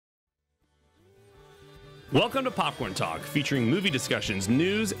Welcome to Popcorn Talk, featuring movie discussions,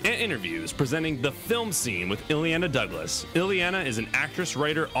 news, and interviews, presenting The Film Scene with Ileana Douglas. Ileana is an actress,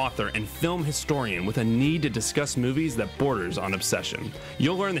 writer, author, and film historian with a need to discuss movies that borders on obsession.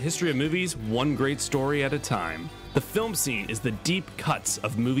 You'll learn the history of movies one great story at a time. The Film Scene is the deep cuts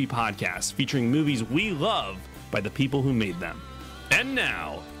of movie podcasts, featuring movies we love by the people who made them. And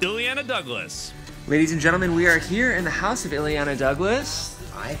now, Ileana Douglas. Ladies and gentlemen, we are here in the house of Ileana Douglas.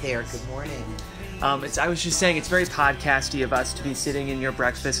 Hi there, good morning. I was just saying, it's very podcasty of us to be sitting in your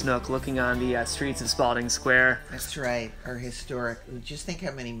breakfast nook looking on the streets of Spalding Square. That's right, our historic. Just think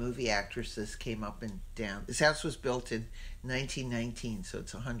how many movie actresses came up and down. This house was built in 1919, so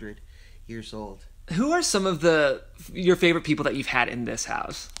it's 100 years old. Who are some of your favorite people that you've had in this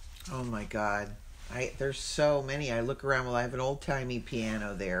house? Oh my God. There's so many. I look around, well, I have an old-timey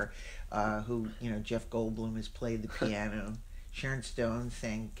piano there, Jeff Goldblum has played the piano. Sharon Stone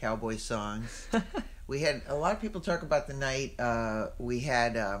sang cowboy songs. We had a lot of people talk about the night. We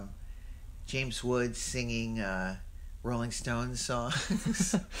had James Woods singing Rolling Stones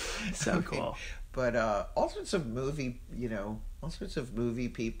songs. So cool. But all sorts of movie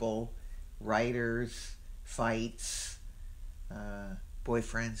people, writers, fights,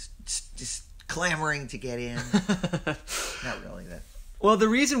 boyfriends, just clamoring to get in. Not really that. Well, the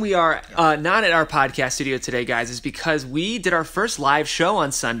reason we are not at our podcast studio today, guys, is because we did our first live show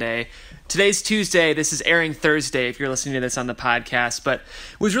on Sunday. Today's Tuesday. This is airing Thursday if you're listening to this on the podcast. But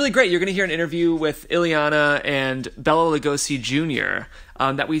it was really great. You're going to hear an interview with Ileana and Bela Lugosi Jr.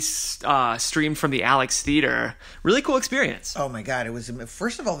 That we streamed from the Alex Theater. Really cool experience. Oh, my God. It was,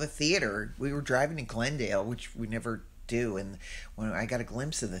 first of all, the theater. We were driving to Glendale, which we never do. And when I got a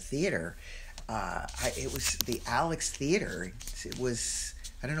glimpse of the theater, it was the Alex Theater. It was,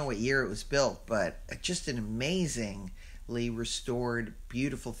 I don't know what year it was built, but just an amazingly restored,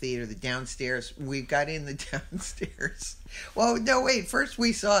 beautiful theater. The downstairs, we got in the downstairs. Well, no, wait. First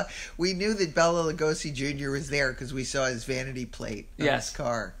we knew that Bela Lugosi Jr. was there because we saw his vanity plate on his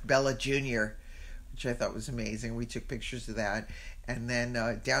car. Bela Jr., which I thought was amazing. We took pictures of that. And then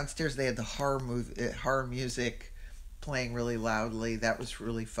downstairs they had the horror music playing really loudly. That was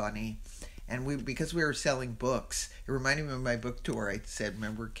really funny. And because we were selling books, it reminded me of my book tour. I said,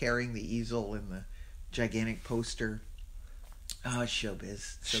 remember carrying the easel and the gigantic poster.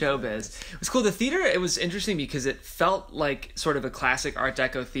 Showbiz. Showbiz. It was cool. The theater, it was interesting because it felt like sort of a classic Art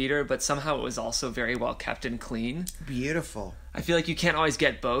Deco theater, but somehow it was also very well kept and clean. Beautiful. I feel like you can't always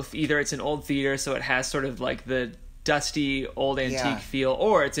get both. Either it's an old theater, so it has sort of like the dusty old antique feel,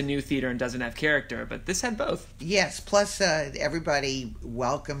 or it's a new theater and doesn't have character, but this had both. Yes, plus everybody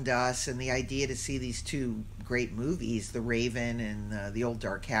welcomed us, and the idea to see these two great movies, The Raven and The Old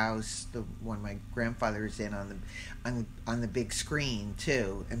Dark House, the one my grandfather is in on the big screen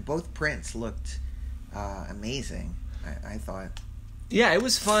too, and both prints looked amazing. I thought. Yeah, it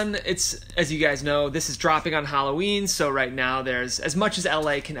was fun. It's, as you guys know, this is dropping on Halloween, so right now there's, as much as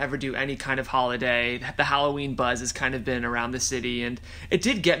LA can ever do any kind of holiday, the Halloween buzz has kind of been around the city, and it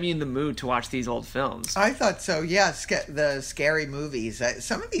did get me in the mood to watch these old films. I thought so, yeah, the scary movies.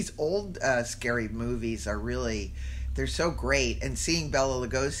 Some of these old scary movies are really, they're so great, and seeing Bela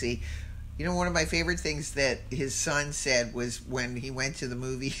Lugosi, one of my favorite things that his son said was when he went to the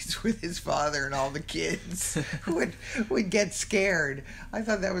movies with his father and all the kids would get scared. I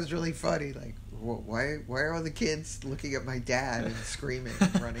thought that was really funny. Like, why are all the kids looking at my dad and screaming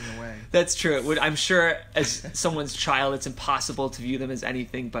and running away? That's true. I'm sure as someone's child, it's impossible to view them as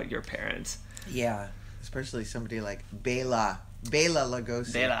anything but your parents. Yeah, especially somebody like Bela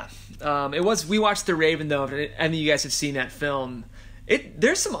Lugosi. Bela. We watched The Raven, though, and any of you guys have seen that film.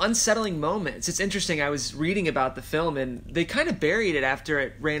 There's some unsettling moments. It's interesting. I was reading about the film, and they kind of buried it after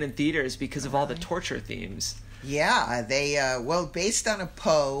it ran in theaters because of all the torture themes. Yeah, they based on a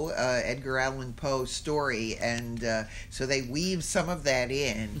Poe, Edgar Allan Poe story, and so they weave some of that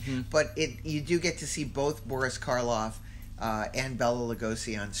in. Mm-hmm. But you do get to see both Boris Karloff and Bela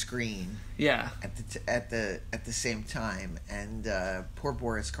Lugosi on screen. Yeah, at the same time, and poor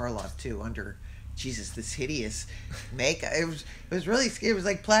Boris Karloff too under. Jesus, this hideous makeup. It was really, it was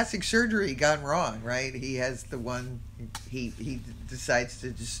like plastic surgery gone wrong, right? He has the one, he decides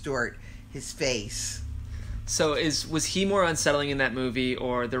to distort his face. So was he more unsettling in that movie,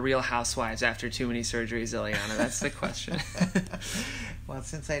 or The Real Housewives after too many surgeries, Ileana? That's the question. Well,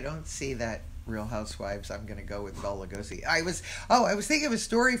 since I don't see that Real Housewives, I'm going to go with Bela Lugosi. I was thinking of a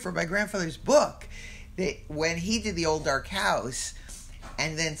story from my grandfather's book that when he did The Old Dark House.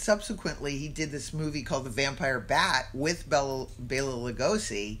 And then subsequently, he did this movie called The Vampire Bat with Bela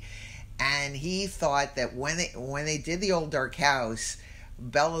Lugosi, and he thought that when they did The Old Dark House,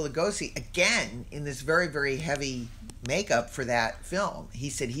 Bela Lugosi, again, in this very, very heavy makeup for that film. He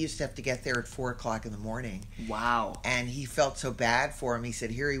said he used to have to get there at 4 o'clock in the morning. Wow. And he felt so bad for him. He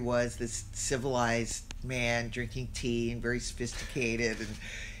said here he was, this civilized man drinking tea and very sophisticated and,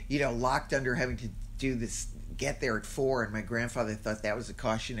 you know, locked under having to do this, get there at 4. And my grandfather thought that was a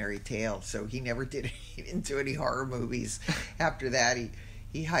cautionary tale. So he never did, he didn't do any horror movies. After that,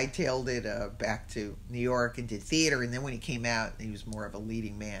 he hightailed it back to New York and did theater. And then when he came out, he was more of a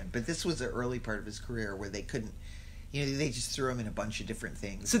leading man. But this was the early part of his career where they couldn't, you know, they just threw him in a bunch of different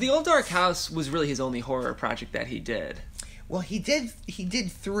things. So The Old Dark House was really his only horror project that he did. Well, he did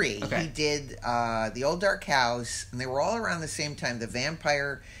 3. Okay. He did The Old Dark House, and they were all around the same time, The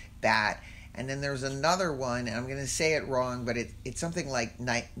Vampire Bat, and then there's another one, and I'm going to say it wrong, but it's something like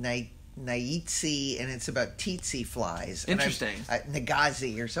Naitsi, and it's about tsetse flies. Interesting.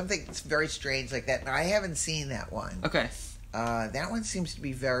 Nagazi, or something very strange like that. Now, I haven't seen that one. Okay. That one seems to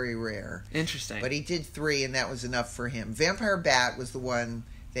be very rare. Interesting. But he did 3, and that was enough for him. Vampire Bat was the one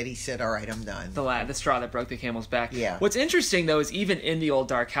that he said, all right, I'm done. The straw that broke the camel's back. Yeah. What's interesting, though, is even in The Old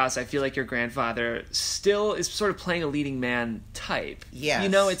Dark House, I feel like your grandfather still is sort of playing a leading man type. Yes. You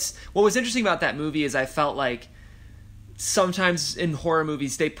know, what was interesting about that movie is I felt like sometimes in horror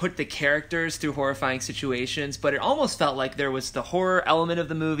movies they put the characters through horrifying situations, but it almost felt like there was the horror element of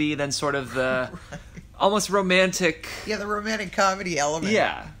the movie, then sort of the right. almost romantic... Yeah, the romantic comedy element.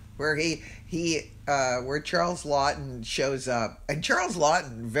 Yeah. Where where Charles Lawton shows up. And Charles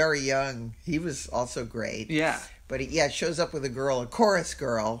Lawton, very young, he was also great. Yeah. But he shows up with a girl, a chorus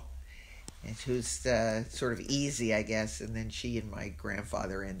girl, who's sort of easy, I guess. And then she and my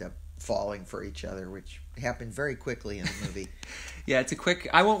grandfather end up falling for each other, which happened very quickly in the movie. Yeah, it's a quick...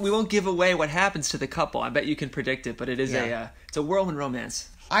 we won't give away what happens to the couple. I bet you can predict it, but it is it's a whirlwind romance.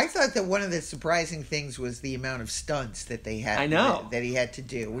 I thought that one of the surprising things was the amount of stunts that they had. I know. That he had to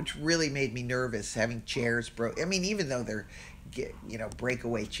do, which really made me nervous, having chairs broke. I mean, even though they're,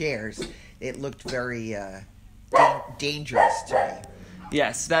 breakaway chairs, it looked very dangerous to me.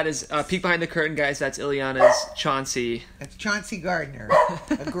 Yes, that is peek behind the curtain, guys. That's Ileana's Chauncey. That's Chauncey Gardner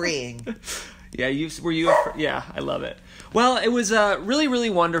agreeing. Yeah, yeah, I love it. Well, it was a really, really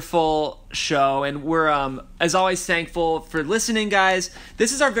wonderful show, and we're, as always, thankful for listening, guys.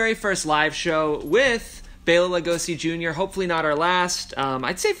 This is our very first live show with Bela Lugosi Jr., hopefully not our last.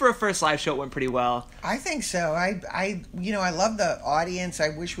 I'd say for a first live show, it went pretty well. I think so. I love the audience. I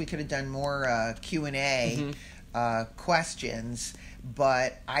wish we could have done more Q&A questions,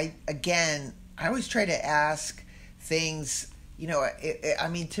 but I always try to ask things.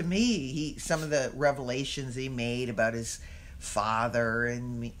 To me, some of the revelations he made about his father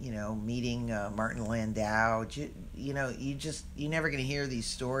and, meeting Martin Landau, you're never going to hear these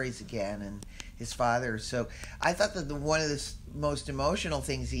stories again, and his father. So I thought that one of the most emotional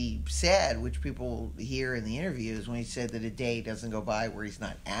things he said, which people hear in the interviews, when he said that a day doesn't go by where he's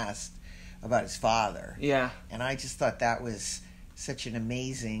not asked about his father. Yeah. And I just thought that was such an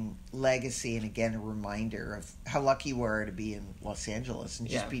amazing legacy, and again a reminder of how lucky you were to be in Los Angeles and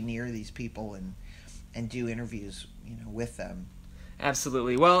just be near these people and do interviews with them.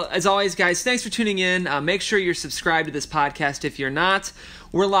 Absolutely. Well, as always, guys, thanks for tuning in. Make sure you're subscribed to this podcast if you're not.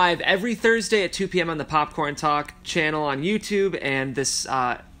 We're live every Thursday at 2 p.m. on the Popcorn Talk channel on YouTube, and this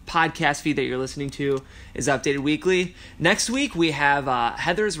podcast feed that you're listening to is updated weekly. Next week, we have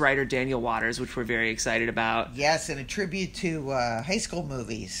Heather's writer Daniel Waters, which we're very excited about. Yes, and a tribute to high school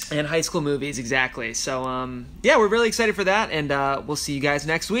movies. And high school movies, exactly. So, we're really excited for that, and we'll see you guys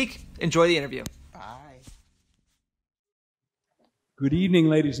next week. Enjoy the interview. Bye. Good evening,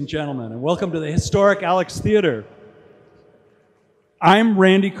 ladies and gentlemen, and welcome to the historic Alex Theater. I'm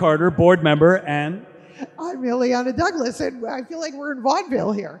Randy Carter, board member, and I'm Ileana Douglas, and I feel like we're in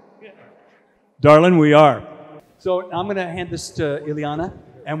vaudeville here. darling, we are. So I'm going to hand this to Ileana,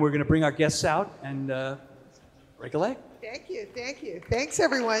 and we're going to bring our guests out and break a leg. Thank you. Thanks,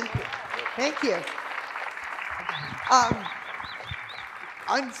 everyone. Thank you.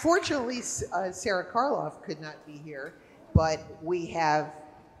 Unfortunately, Sarah Karloff could not be here, but we have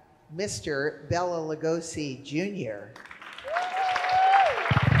Mr. Bela Lugosi Jr.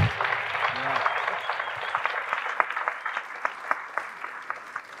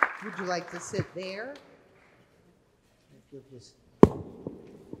 Would you like to sit there? If you'll just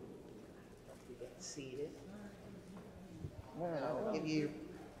get seated. I'll give you.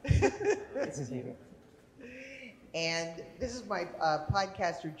 And this is my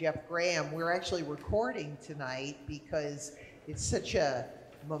podcaster, Jeff Graham. We're actually recording tonight because it's such a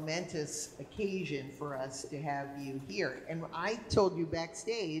momentous occasion for us to have you here. And I told you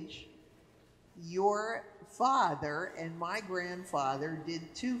backstage, your father and my grandfather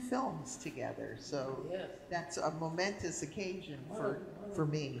did 2 films together, so that's a momentous occasion for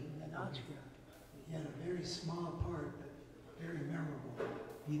me. In Austria, he had a very small part, but very memorable.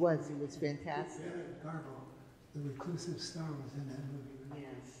 He was fantastic. Bela, the reclusive star, was in that movie.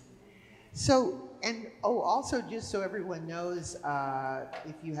 Yes. So, and also just so everyone knows,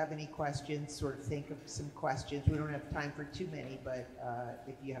 if you have any questions, sort of think of some questions. We don't have time for too many, but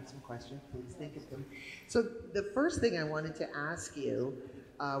if you have some questions, please think of them. So the first thing I wanted to ask you,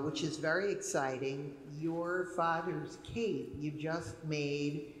 which is very exciting, your father's cape, you just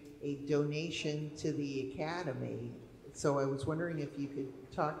made a donation to the Academy. So I was wondering if you could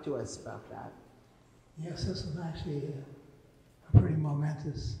talk to us about that. Yes, this was actually a pretty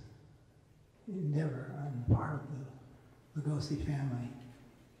momentous endeavor on the part of the Lugosi family.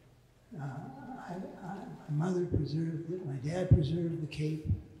 My mother preserved it, my dad preserved the cape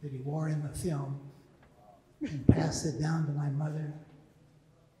that he wore in the film and passed it down to my mother,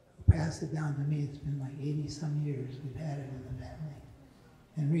 who passed it down to me. It's been like 80-some years we've had it in the family.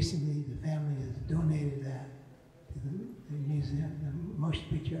 And recently the family has donated that to the museum, the Motion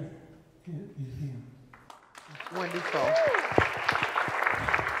Picture Museum. Wonderful.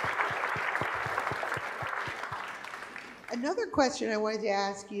 Another question I wanted to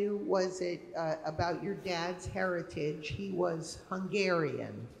ask you was about your dad's heritage. He was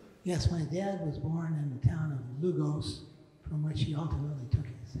Hungarian. Yes, my dad was born in the town of Lugosi, from which he ultimately took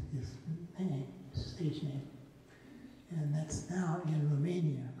his name, stage name. And that's now in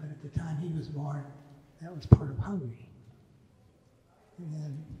Romania, but at the time he was born, that was part of Hungary. And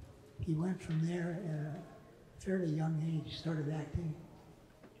then he went from there at a fairly young age, started acting,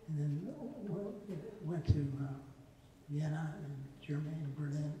 and then went to Vienna and Germany and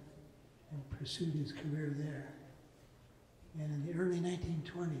Berlin and pursued his career there. And in the early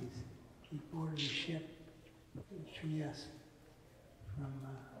 1920s, he boarded a ship in Trieste from,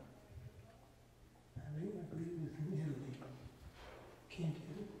 I believe it was in Italy, came to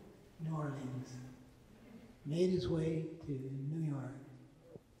New Orleans, made his way to New York,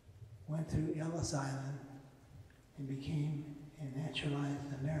 went through Ellis Island, and became a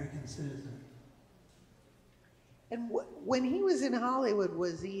naturalized American citizen. And when he was in Hollywood,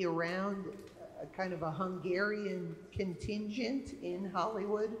 was he around a kind of a Hungarian contingent in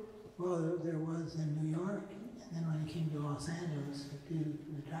Hollywood? Well, there was in New York, and then when he came to Los Angeles to do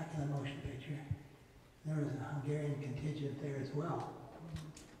the Dracula motion picture, there was a Hungarian contingent there as well.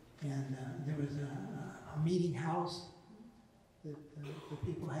 And there was a meeting house that the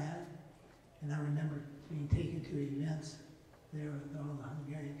people had, and I remember being taken to events there with all the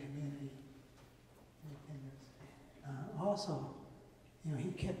Hungarian community. Also, you know,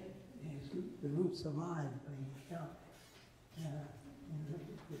 he kept the roots alive, but he helped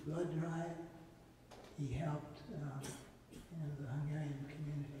the blood drive. He helped the Hungarian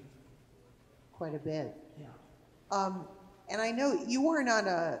community Quite a bit. Yeah. And I know you weren't on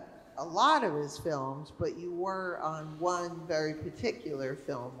a lot of his films, but you were on one very particular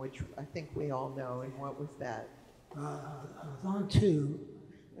film, which I think we all know. And what was that? I was on 2.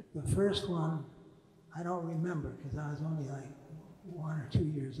 The first one, I don't remember because I was only like 1 or 2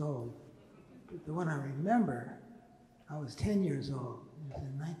 years old. But the one I remember, I was 10 years old. It was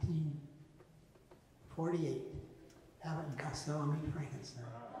in 1948. Abbott and Costello Meet Frankenstein.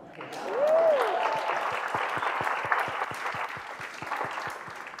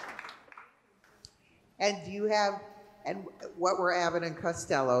 And do you have, and what were Abbott and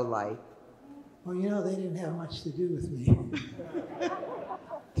Costello like? Well, you know, they didn't have much to do with me.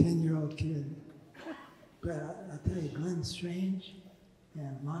 10-year-old kid. But I'll tell you, Glenn Strange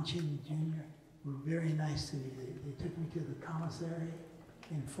and Lon Chaney Jr. were very nice to me. They took me to the commissary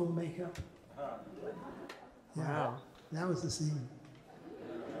in full makeup. Yeah, Wow. that was the scene.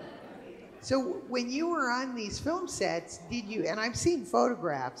 So when you were on these film sets, did you, and I've seen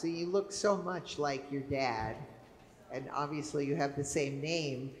photographs, and you look so much like your dad, and obviously you have the same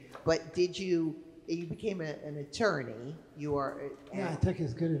name, but did you became an attorney, you are... Yeah, I took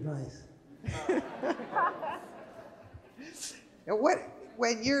his good advice. Now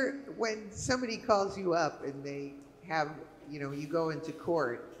when somebody calls you up and they have, you know, you go into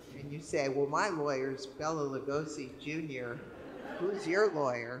court and you say, well, my lawyer's Bela Lugosi Jr., who's your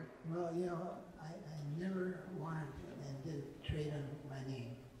lawyer? Well, you know, I never wanted and did trade on my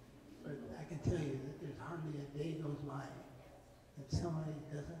name. But I can tell you that there's hardly a day goes by that somebody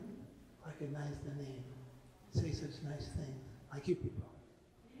doesn't recognize the name, say such nice things, like you people.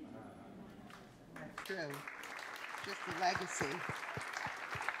 That's true. Just a legacy.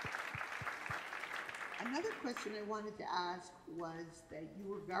 Another question I wanted to ask was that you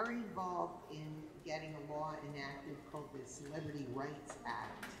were very involved in getting a law enacted called the Celebrity Rights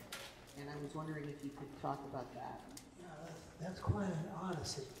Act, and I was wondering if you could talk about that. Yeah, that's quite an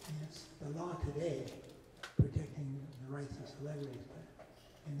odyssey. It's the law today protecting the rights of celebrities. But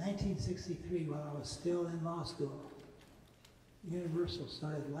in 1963, while I was still in law school, Universal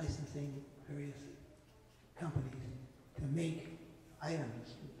started licensing various companies to make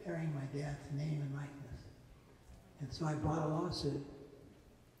items bearing my dad's name and likeness. And so I brought a lawsuit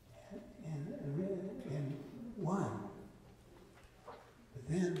and won. But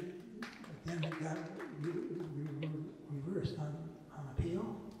then it got reversed on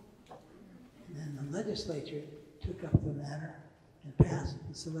appeal. And then the legislature took up the matter and passed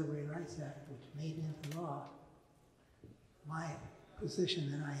the Celebrity Rights Act, which made into law my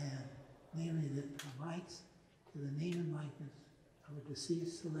position that I had, namely that the rights to the name and likeness of a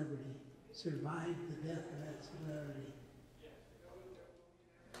deceased celebrity survived the death of that celebrity.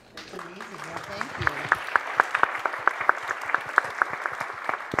 That's amazing. Well, thank you.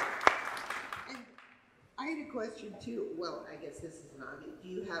 And I had a question too. Well, I guess this is an obvious. Do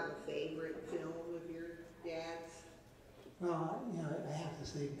you have a favorite film of your dad's? Well, you know, I have to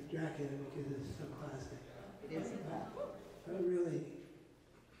say Dracula because it's so classic. It is. But really,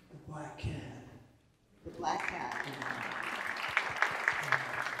 The Black Cat. The Black Cat.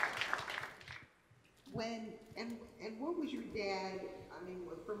 And what was your dad? I mean,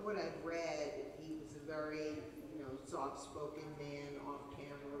 from what I've read, he was a very, soft-spoken man off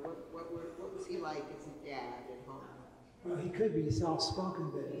camera. What was he like as a dad at home? Well, he could be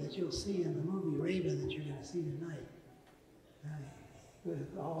soft-spoken, but as you'll see in the movie Raven that you're going to see tonight, he was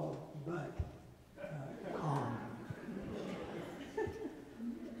all but calm.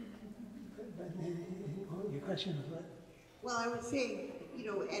 But your question was what? Well, I was saying,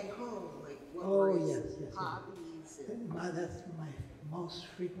 at home, like what Oh, were his yes. hobbies? And That's my most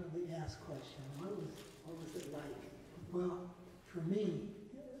frequently asked question. What was it like? Well, for me,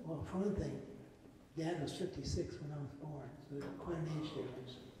 for one thing, Dad was 56 when I was born, so there's quite an age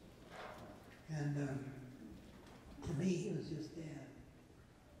difference. And to me, he was just Dad.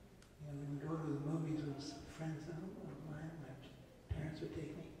 We would go to the movies with friends of mine. My parents would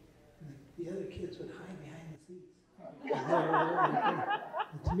take me, and the other kids would hide behind the seats.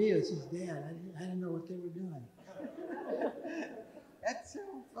 And to me, it was just Dad. I didn't know what they were doing. that's so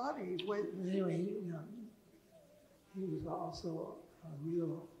funny. Anyway, he was also a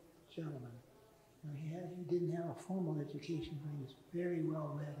real gentleman. He didn't have a formal education, but he was very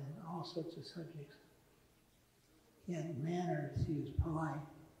well read in all sorts of subjects. He had manners. He was polite.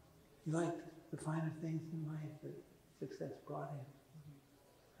 He liked the finer things in life that success brought him.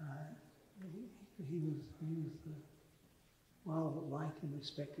 He was well liked and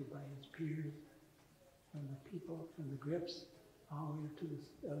respected by his peers, from the people, from the grips, all the way to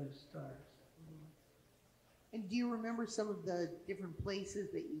the other stars. And do you remember some of the different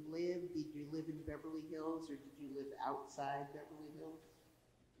places that you lived? Did you live in Beverly Hills or did you live outside Beverly Hills?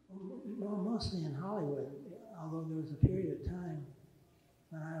 Well, mostly in Hollywood, although there was a period of time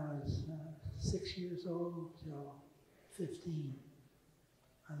when I was 6 years old till 15.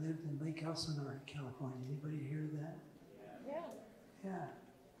 I lived in Lake Elsinore, California. Anybody hear of that? Yeah. Yeah.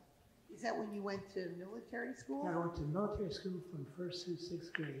 Is that when you went to military school? I went to military school from 1st through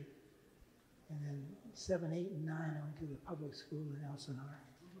 6th grade. And then 7, 8, and 9, I went to the public school in Elsinore.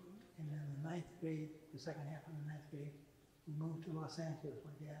 And then the 9th grade, the second half of the 9th grade, we moved to Los Angeles,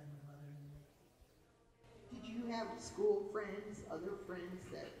 my dad, my mother, and me. Did you have school friends, other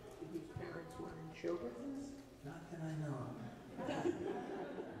friends whose parents were in show business? Not that I know of.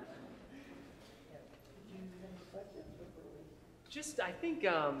 Just, I think,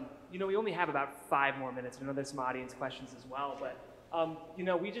 we only have about 5 more minutes. I know there's some audience questions as well, but,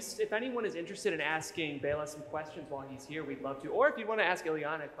 if anyone is interested in asking Bela some questions while he's here, we'd love to. Or if you want to ask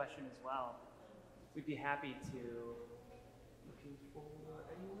Ileana a question as well, we'd be happy to. Looking for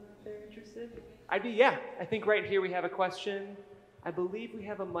anyone out there interested? I think right here we have a question. I believe we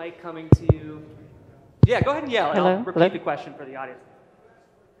have a mic coming to you. Yeah, go ahead and yell. Hello? I'll repeat the question for the audience.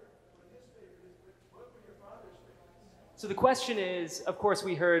 So the question is, of course,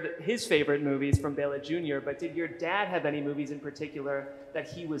 we heard his favorite movies from Bela Jr., but did your dad have any movies in particular that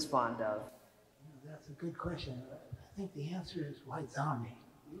he was fond of? That's a good question. I think the answer is White Zombie.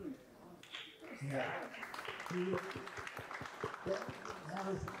 Yeah. That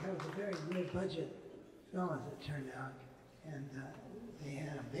was a very low budget film as it turned out, and they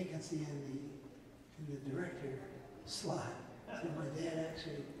had a vacancy in the director slot. So my dad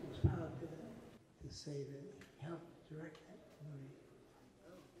actually was proud to say that he helped direct that movie.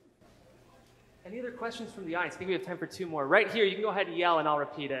 Any other questions from the audience? I think we have time for 2 more. Right here, you can go ahead and yell and I'll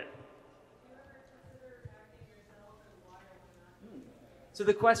repeat it. So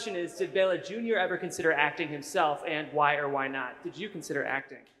the question is, did Bela Jr. ever consider acting himself, and why or why not? Did you consider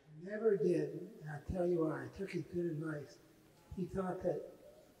acting? Never did. And I'll tell you why. I took his good advice. He thought that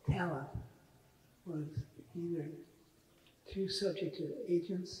talent was either too subject to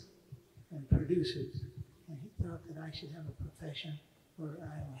agents and producers. And he thought that I should have a profession where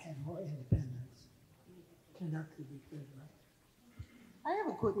I had more independence. Turned out to be good advice. I have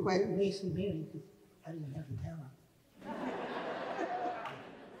a quick question. Mason Mealy, because I didn't have the talent.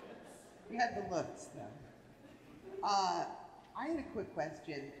 You had the looks, though. I had a quick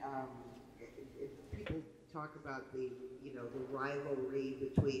question. People talk about the rivalry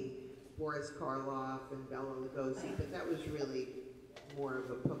between Boris Karloff and Bela Lugosi, but that was really more of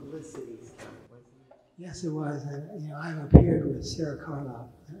a publicity stunt, wasn't it? Yes, it was. And, I've appeared with Sarah Karloff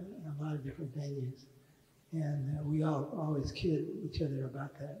in a lot of different venues, and we all always kid each other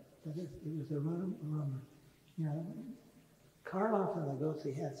about that. But it was a rumor. Karloff and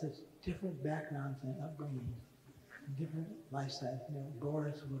Lugosi had such different backgrounds and upbringing, different lifestyles.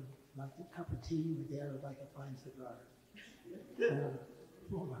 Boris would like a cup of tea, but the other would like a fine cigar.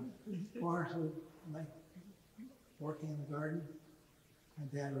 Boris would like working in the garden,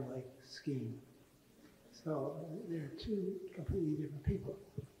 and Dad would like skiing. So they're 2 completely different people.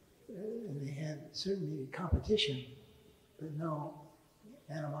 And they had certainly competition, but no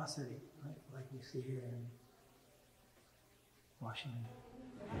animosity like we see here in Washington.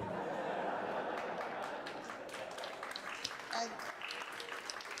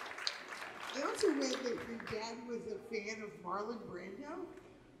 I also read that your dad was a fan of Marlon Brando.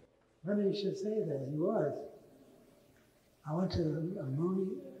 Funny you should say that. He was. I went to a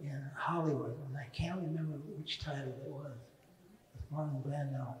movie in Hollywood, and I can't remember which title it was. With Marlon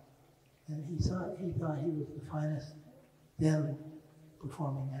Brando, and he thought he was the finest then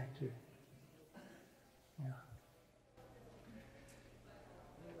performing actor. Yeah.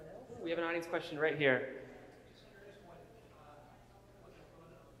 We have an audience question right here.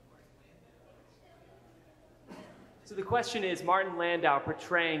 So the question is, Martin Landau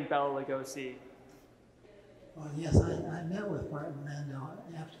portraying Bela Lugosi. Well, yes, I met with Martin Landau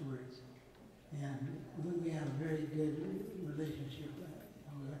afterwards, and we had a very good relationship.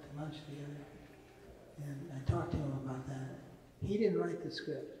 We went to lunch together, and I talked to him about that. He didn't write the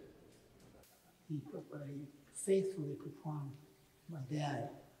script. He faithfully performed my dad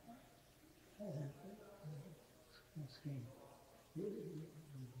on the screen. The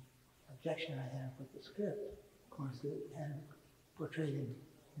objection I had with the script, of course, it had portrayed him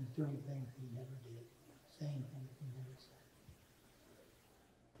as doing things he never did, saying things he never said.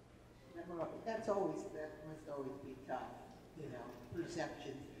 Well, that must always be tough,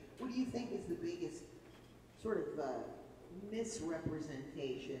 perceptions. What do you think is the biggest sort of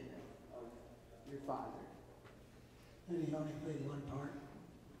misrepresentation of your father? And he only played one part.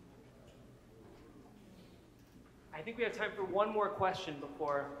 I think we have time for one more question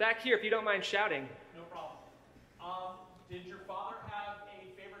before. Back here, if you don't mind shouting. No problem. Did your father have a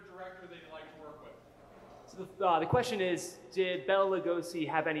favorite director that you like to work with? So the question is, did Bela Lugosi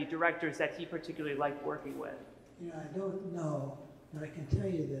have any directors that he particularly liked working with? I don't know, but I can tell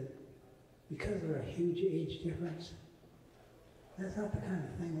you that because of our huge age difference, that's not the kind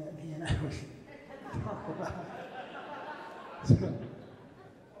of thing that he and I would talk about.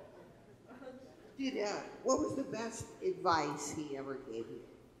 What was the best advice he ever gave you?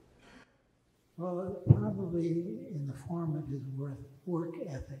 Well, probably in the form of his work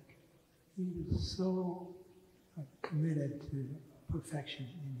ethic. He was so committed to perfection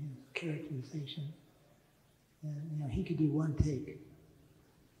in his characterization. And, he could do one take.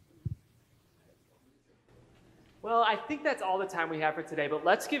 Well, I think that's all the time we have for today, but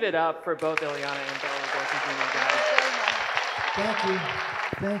let's give it up for both Ileana and Bela Lugosi Jr., guys. Thank you.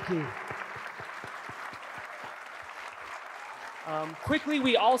 Thank you. Quickly,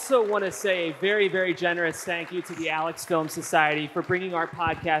 we also want to say a very, very generous thank you to the Alex Film Society for bringing our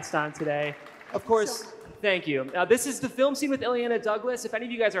podcast on today. Of course, thank you. This is The Film Scene with Ileana Douglas. If any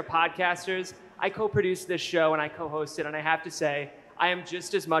of you guys are podcasters, I co-produce this show and I co-host it, and I have to say, I am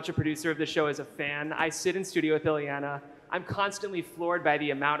just as much a producer of the show as a fan. I sit in studio with Ileana. I'm constantly floored by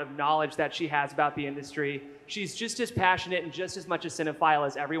the amount of knowledge that she has about the industry. She's just as passionate and just as much a cinephile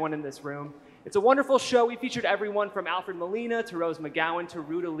as everyone in this room. It's a wonderful show. We featured everyone from Alfred Molina to Rose McGowan to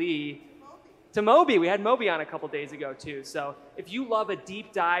Ruta Lee to Moby. We had Moby on a couple days ago, too. So if you love a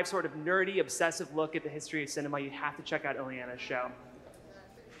deep dive, sort of nerdy, obsessive look at the history of cinema, you have to check out Ileana's show.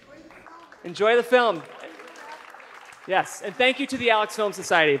 Enjoy the film. Yes, and thank you to the Alex Film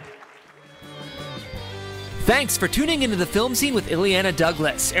Society. Thanks for tuning into the Film Scene with Ileana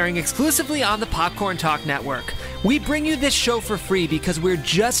Douglas, airing exclusively on the Popcorn Talk Network. We bring you this show for free because we're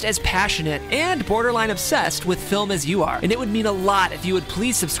just as passionate and borderline obsessed with film as you are. And it would mean a lot if you would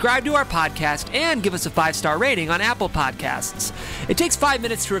please subscribe to our podcast and give us a 5-star rating on Apple Podcasts. It takes 5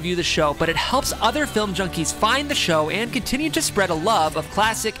 minutes to review the show, but it helps other film junkies find the show and continue to spread a love of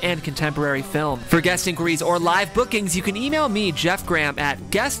classic and contemporary film. For guest inquiries or live bookings, you can email me, Jeff Graham, at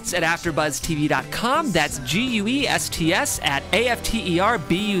guests@AfterBuzzTV.com. That's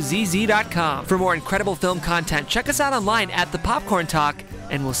GUESTS@AFTERBUZZ.com. For more incredible film content, check us out online at The Popcorn Talk,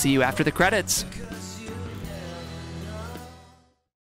 and we'll see you after the credits.